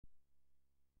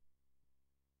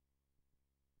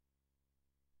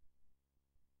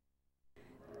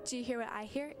Do you hear what I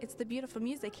hear? It's the beautiful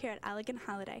music here at Elegant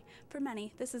Holiday. For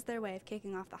many, this is their way of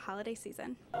kicking off the holiday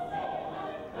season.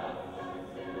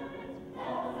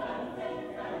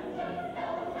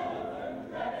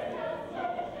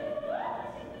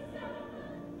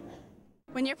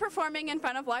 When you're performing in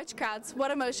front of large crowds, what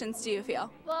emotions do you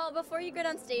feel? Well, before you get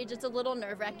on stage, it's a little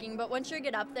nerve-wracking, but once you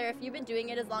get up there, if you've been doing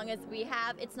it as long as we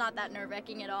have, it's not that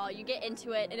nerve-wracking at all. You get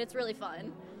into it, and it's really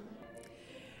fun.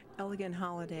 Elegant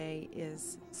Holiday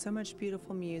is so much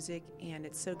beautiful music, and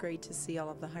it's so great to see all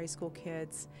of the high school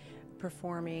kids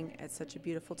performing at such a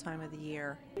beautiful time of the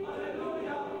year.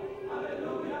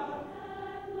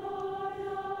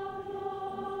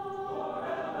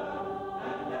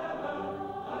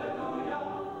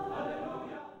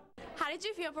 How did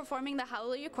you feel performing the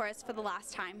Hallelujah Chorus for the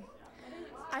last time?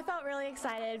 I felt really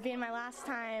excited. Being my last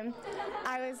time,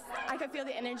 I could feel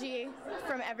the energy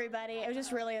from everybody. It was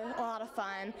just really a lot of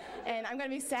fun, and I'm going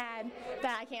to be sad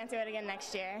that I can't do it again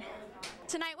next year.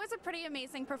 Tonight was a pretty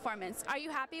amazing performance. Are you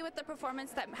happy with the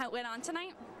performance that went on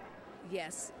tonight?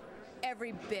 Yes,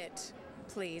 every bit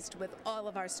pleased with all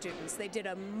of our students. They did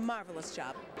a marvelous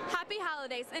job. Happy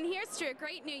holidays, and here's to a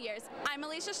great New Year's. I'm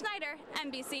Alysha Schneider,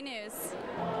 NBC News.